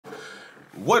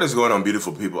What is going on,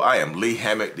 beautiful people? I am Lee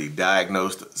Hammett, the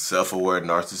diagnosed self-aware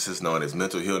narcissist known as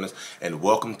mental illness, and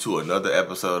welcome to another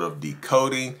episode of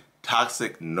Decoding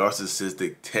Toxic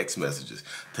Narcissistic Text Messages.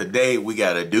 Today, we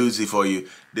got a doozy for you.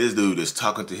 This dude is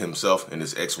talking to himself in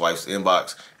his ex-wife's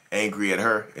inbox, angry at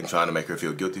her and trying to make her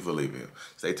feel guilty for leaving him.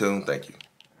 Stay tuned. Thank you.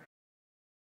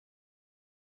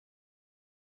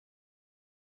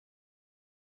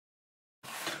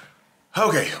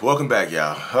 Okay, welcome back,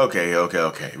 y'all. Okay.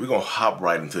 We're going to hop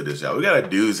right into this, y'all. We got a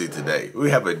doozy today. We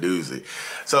have a doozy.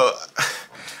 So,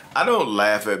 I don't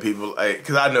laugh at people,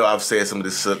 because I know I've said some of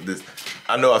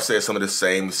this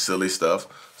same silly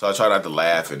stuff. So I try not to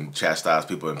laugh and chastise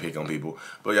people and pick on people.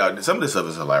 But y'all, some of this stuff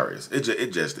is hilarious.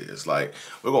 It just is. Like,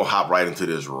 we're going to hop right into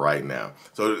this right now.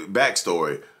 So,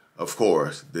 backstory, of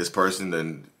course, this person,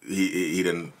 then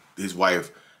his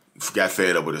wife got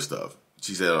fed up with his stuff.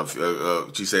 She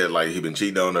said like he'd been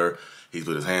cheating on her, he's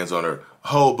put his hands on her, a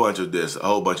whole bunch of this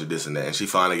and that, and she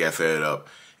finally got fed up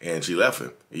and she left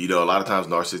him. You know, a lot of times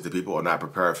narcissistic people are not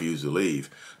prepared for you to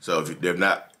leave. So if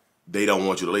they don't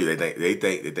want you to leave. They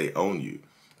think that they own you.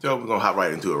 So we're gonna hop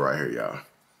right into it right here, y'all.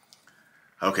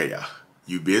 Okay, y'all.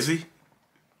 You busy?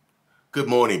 Good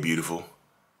morning, beautiful.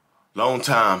 Long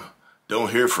time, don't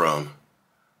hear from.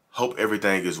 Hope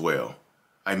everything is well.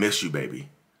 I miss you, baby.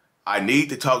 I need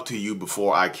to talk to you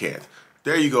before I can't.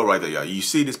 There you go right there, y'all. You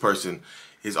see this person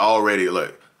is already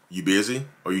like, you busy?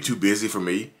 Are you too busy for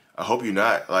me? I hope you're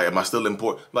not. Like, am I still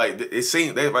important? Like, it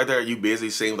seems that right there, you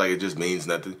busy, seems like it just means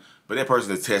nothing. But that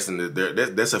person is testing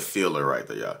that's a feeler right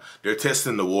there, y'all. They're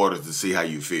testing the waters to see how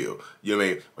you feel. You know what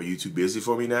I mean? Are you too busy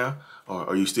for me now? Or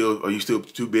are you still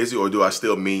too busy, or do I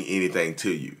still mean anything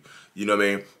to you? You know what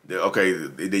I mean? Okay,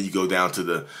 then you go down to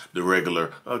the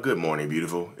regular, oh, good morning,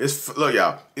 beautiful. Look,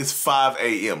 y'all, it's 5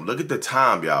 a.m. Look at the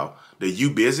time, y'all. The you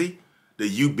busy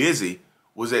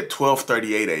was at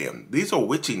 12:38 a.m. These are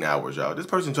witching hours, y'all. This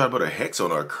person tried to put a hex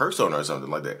on her, a curse on her or something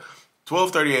like that.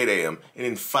 12:38 a.m. and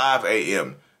then 5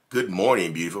 a.m. Good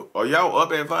morning, beautiful. Are y'all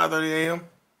up at 5:30 a.m.?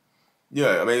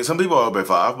 Yeah, I mean, some people are up at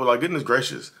 5, but like, goodness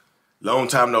gracious, long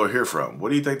time no hear from. What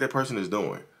do you think that person is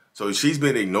doing? So she's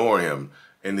been ignoring him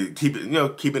and keeping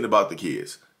it about the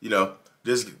kids. You know,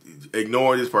 just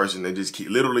ignoring this person and just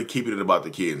literally keeping it about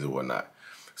the kids and whatnot.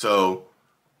 So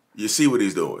you see what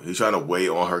he's doing. He's trying to weigh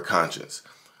on her conscience.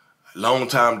 Long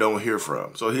time don't hear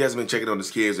from. So he hasn't been checking on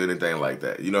his kids or anything like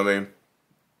that. You know what I mean?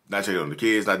 Not checking on the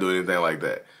kids, not doing anything like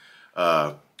that.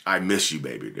 I miss you,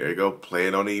 baby. There you go.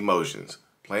 Playing on the emotions.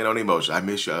 Playing on the emotions. I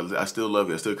miss you. I still love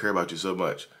you. I still care about you so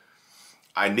much.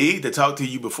 I need to talk to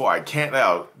you before I can't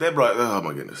out. That brought, oh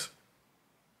my goodness.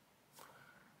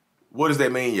 What does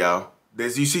that mean, y'all?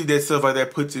 You see that stuff like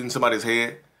that puts in somebody's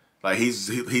head? Like he's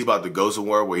about to go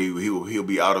somewhere where he'll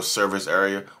be out of service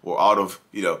area or out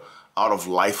of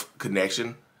life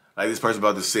connection. Like this person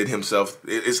about to send himself.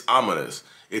 It's ominous.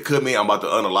 It could mean I'm about to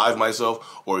unalive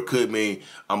myself, or it could mean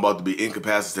I'm about to be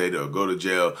incapacitated or go to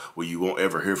jail where you won't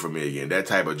ever hear from me again. That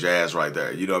type of jazz right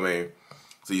there. You know what I mean?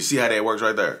 So you see how that works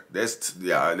right there? That's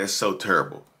so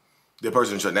terrible. The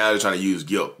person now they're trying to use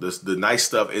guilt. The nice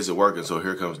stuff isn't working, so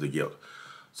here comes the guilt.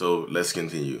 So let's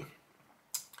continue.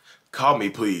 Call me,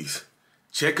 please.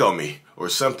 Check on me or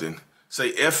something.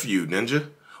 Say F you, ninja,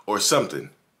 or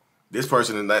something. This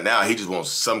person now he just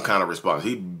wants some kind of response.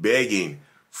 He begging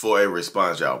for a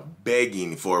response, y'all.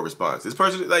 Begging for a response. This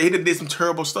person, like, he did some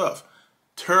terrible stuff.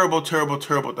 Terrible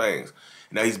things.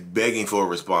 Now he's begging for a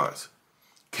response.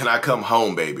 Can I come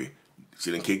home, baby?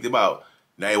 She done kicked him out.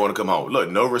 Now you want to come home. Look,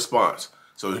 no response.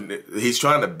 So he's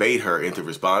trying to bait her into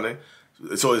responding.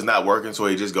 So it's not working. So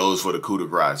he just goes for the coup de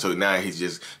grace. So now he's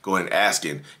just going and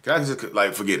asking, can I just,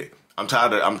 like, forget it. I'm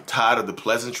tired of the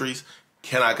pleasantries.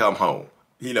 Can I come home?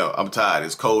 You know, I'm tired.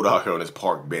 It's cold out here on this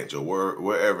park bench or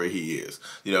wherever he is.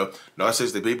 You know,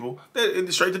 narcissistic people,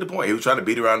 they're straight to the point. He was trying to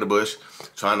beat around the bush,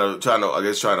 trying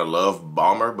to love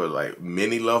bomb her, but like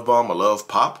mini love bomb or love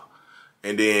pop.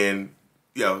 And then,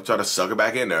 you know, try to suck her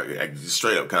back in there. Like,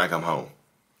 straight up, can I come home?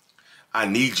 I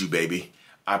need you, baby.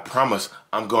 I promise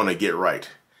I'm going to get right.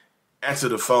 Answer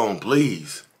the phone,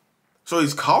 please. So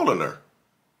he's calling her.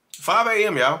 5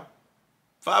 a.m., y'all.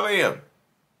 5 a.m.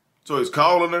 So he's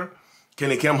calling her.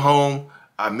 Can he come home?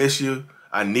 I miss you.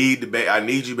 I need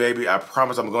you, baby. I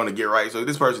promise I'm going to get right. So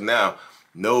this person now,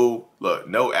 no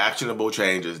actionable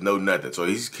changes, no nothing. So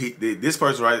this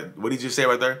person, right, what he just said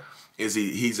right there is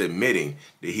he's admitting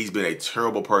that he's been a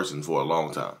terrible person for a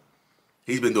long time.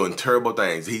 He's been doing terrible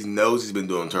things. He knows he's been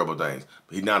doing terrible things,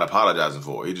 but he's not apologizing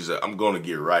for it. He just said, I'm going to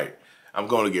get right. I'm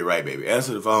going to get right, baby.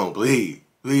 Answer the phone, please.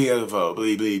 Please answer the phone.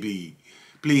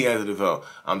 Please answer the phone.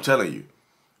 I'm telling you.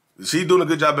 She's doing a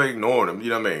good job of ignoring him, you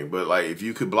know what I mean? But like, if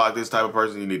you could block this type of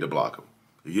person, you need to block him.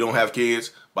 If you don't have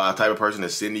kids by a type of person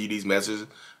that's sending you these messages,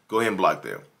 go ahead and block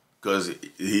them. Because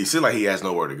he seems like he has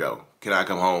nowhere to go. Can I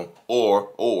come home?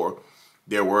 Or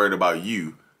they're worried about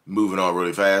you moving on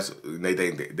really fast. And they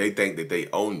think that they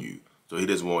own you. So he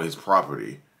doesn't want his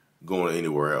property going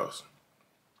anywhere else.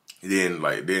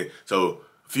 So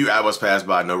a few hours pass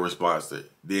by, no response.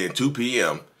 Then 2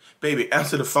 p.m., baby,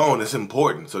 answer the phone. It's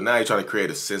important. So now you're trying to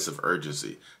create a sense of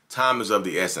urgency. Time is of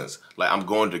the essence. Like, I'm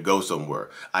going to go somewhere.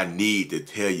 I need to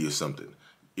tell you something.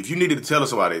 If you needed to tell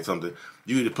somebody something,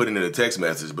 you need to put it in a text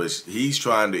message. But he's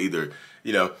trying to either,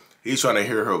 he's trying to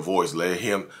hear her voice, let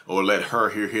her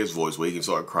hear his voice where he can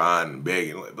start crying and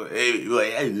begging. Like, hey,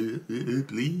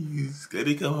 please, let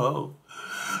me come home.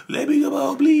 Let me come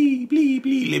home,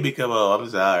 please, let me come home. I'm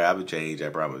sorry, I will change, I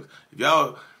promise. If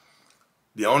y'all,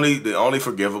 the only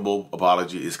forgivable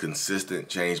apology is consistent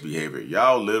change behavior.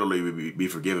 Y'all literally be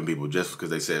forgiving people just because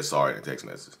they said sorry in a text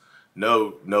message.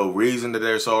 No reason that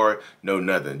they're sorry, no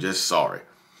nothing, just sorry.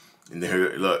 And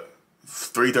then look,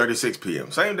 3:36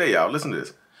 p.m. Same day, y'all. Listen to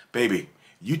this. Baby,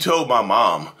 you told my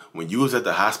mom when you was at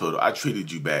the hospital I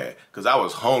treated you bad because I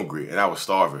was hungry and I was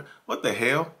starving. What the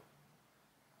hell?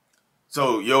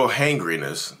 So your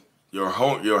hangriness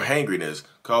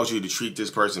caused you to treat this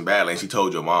person badly, and she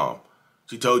told your mom.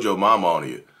 She told your mom on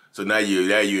you. So now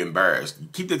you're embarrassed.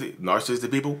 Keep the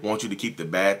narcissistic people want you to keep the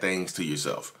bad things to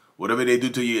yourself. Whatever they do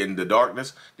to you in the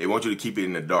darkness, they want you to keep it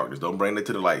in the darkness. Don't bring it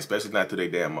to the light, especially not to their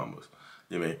damn mamas.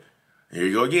 You know what I mean? Here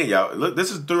you go again, y'all. Look, this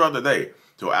is throughout the day.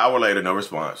 So an hour later, no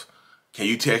response. Can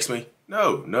you text me?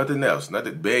 No, nothing else.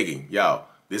 Nothing begging. Y'all,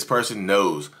 this person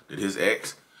knows that his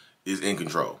ex is in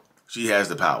control. She has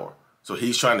the power. So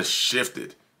he's trying to shift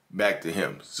it back to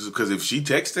him. Because if she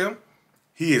texts him,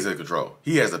 he is in control.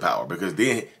 He has the power. Because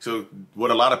then, so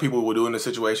what a lot of people will do in this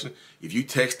situation, if you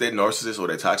text that narcissist or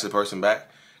that toxic person back,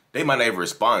 they might not even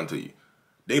respond to you.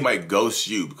 They might ghost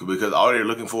you because all they're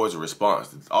looking for is a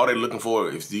response. All they're looking for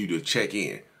is you to check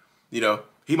in. He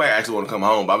might actually want to come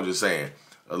home, but I'm just saying,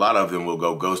 a lot of them will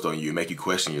go ghost on you and make you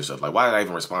question yourself. Like, why did I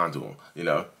even respond to him?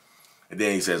 And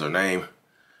then he says her name.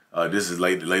 This is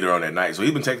later on at night. So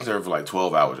he's been texting her for like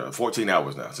 12 hours, 14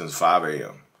 hours now, since 5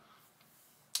 a.m.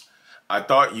 I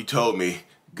thought you told me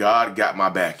God got my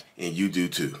back and you do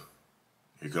too.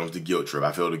 Here comes the guilt trip.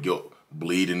 I feel the guilt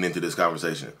bleeding into this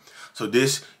conversation. So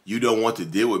this you don't want to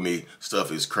deal with me stuff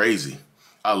is crazy.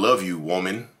 I love you,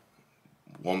 women.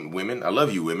 Women, I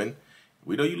love you, women.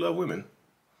 We know you love women.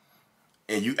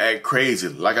 And you act crazy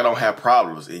like I don't have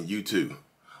problems and you too.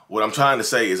 What I'm trying to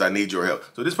say is I need your help.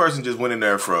 So this person just went in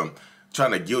there from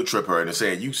trying to guilt trip her and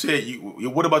saying, you said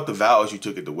what about the vows you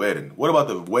took at the wedding? What about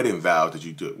the wedding vows that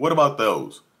you took? What about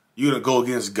those? You gonna go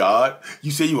against God?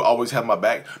 You say you will always have my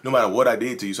back no matter what I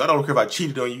did to you. So I don't care if I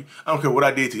cheated on you. I don't care what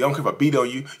I did to you. I don't care if I beat on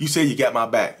you. You say you got my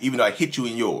back, even though I hit you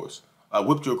in yours. I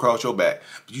whipped you across your back,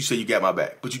 but you say you got my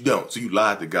back, but you don't. So you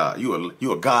lied to God.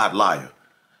 You a God liar.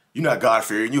 You're not God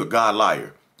fearing. You a God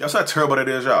liar. That's how terrible that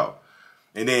is, y'all.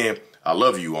 And then I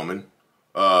love you, woman.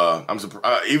 I'm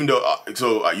surprised, even though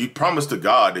you promised to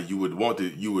God that you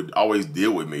would always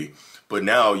deal with me, but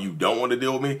now you don't want to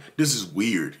deal with me. This is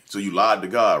weird. So you lied to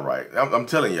God, right? I'm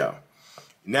telling y'all.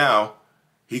 Now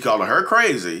he calling her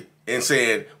crazy and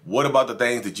saying, what about the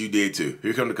things that you did too?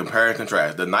 Here comes the compare and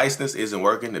contrast. The niceness isn't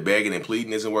working. The begging and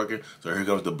pleading isn't working. So here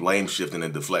comes the blame shifting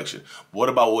and deflection. What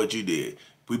about what you did?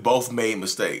 We both made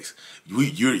mistakes.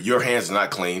 Your hands are not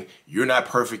clean. You're not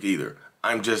perfect either.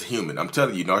 I'm just human. I'm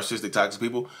telling you, narcissistic, toxic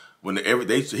people,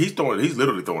 he's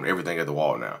literally throwing everything at the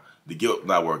wall now. The guilt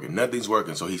not working. Nothing's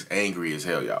working. So he's angry as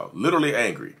hell, y'all. Literally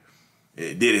angry.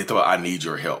 He thought, I need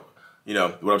your help.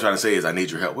 What I'm trying to say is I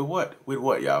need your help. With what? With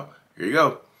what, y'all? Here you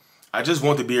go. I just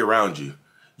want to be around you.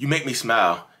 You make me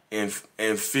smile and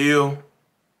feel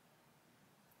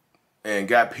and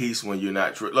got peace when you're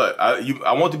not true. Look,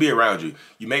 I want to be around you.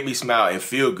 You make me smile and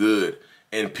feel good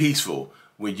and peaceful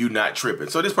when you're not tripping.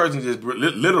 So this person just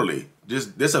literally,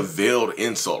 that's a veiled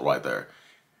insult right there.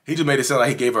 He just made it sound like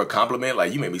he gave her a compliment,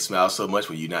 like, you make me smile so much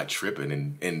when you're not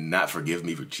tripping and not forgive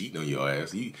me for cheating on your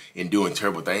ass and doing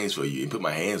terrible things for you and put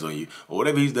my hands on you or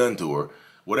whatever he's done to her,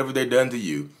 whatever they've done to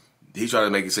you. He's trying to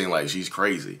make it seem like she's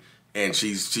crazy and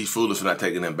she's foolish for not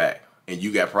taking them back. And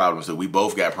you got problems, so we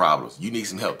both got problems. You need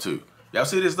some help too. Y'all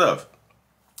see this stuff?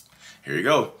 Here you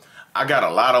go. I got a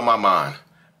lot on my mind.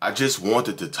 I just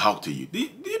wanted to talk to you. You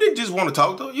didn't just want to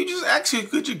talk to her. You just asked her,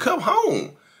 could you come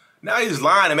home? Now he's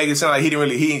lying and making it sound like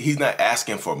he's not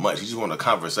asking for much. He just wanted a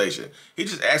conversation. He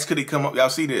just asked, could he come up? Y'all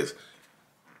see this?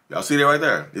 Y'all see that right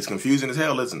there? It's confusing as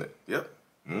hell, isn't it? Yep.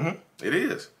 It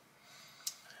is.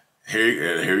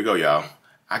 Here we go, y'all.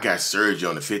 I got surgery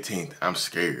on the 15th. I'm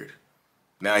scared.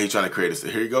 Now he's trying to create this.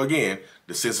 Here you go again.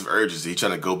 The sense of urgency. He's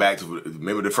trying to go back to,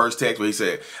 remember the first text where he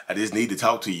said, I just need to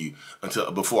talk to you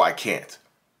before I can't.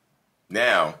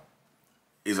 Now,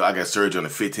 I got surgery on the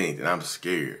 15th and I'm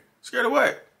scared. Scared of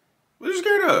what? What are you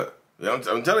scared of? You know,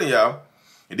 I'm telling y'all.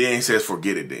 And then he says,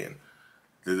 forget it then.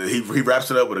 He wraps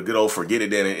it up with a good old forget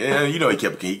it then. And you know he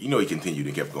continued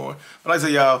and kept going. But like I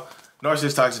said, y'all,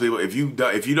 narcissist toxic people, if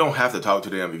you don't have to talk to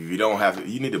them,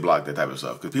 you need to block that type of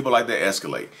stuff, because people like that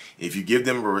escalate. If you give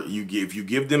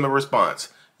them a response,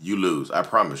 you lose. I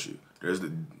promise you.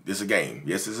 It's a game.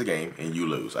 Yes, it's a game, and you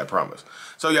lose. I promise.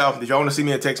 So y'all, if y'all want to see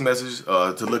me a text message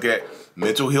to look at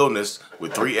mental illness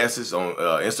with 3 S's on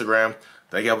Instagram,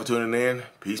 thank y'all for tuning in.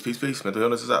 Peace, peace, peace. Mental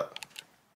illness is out.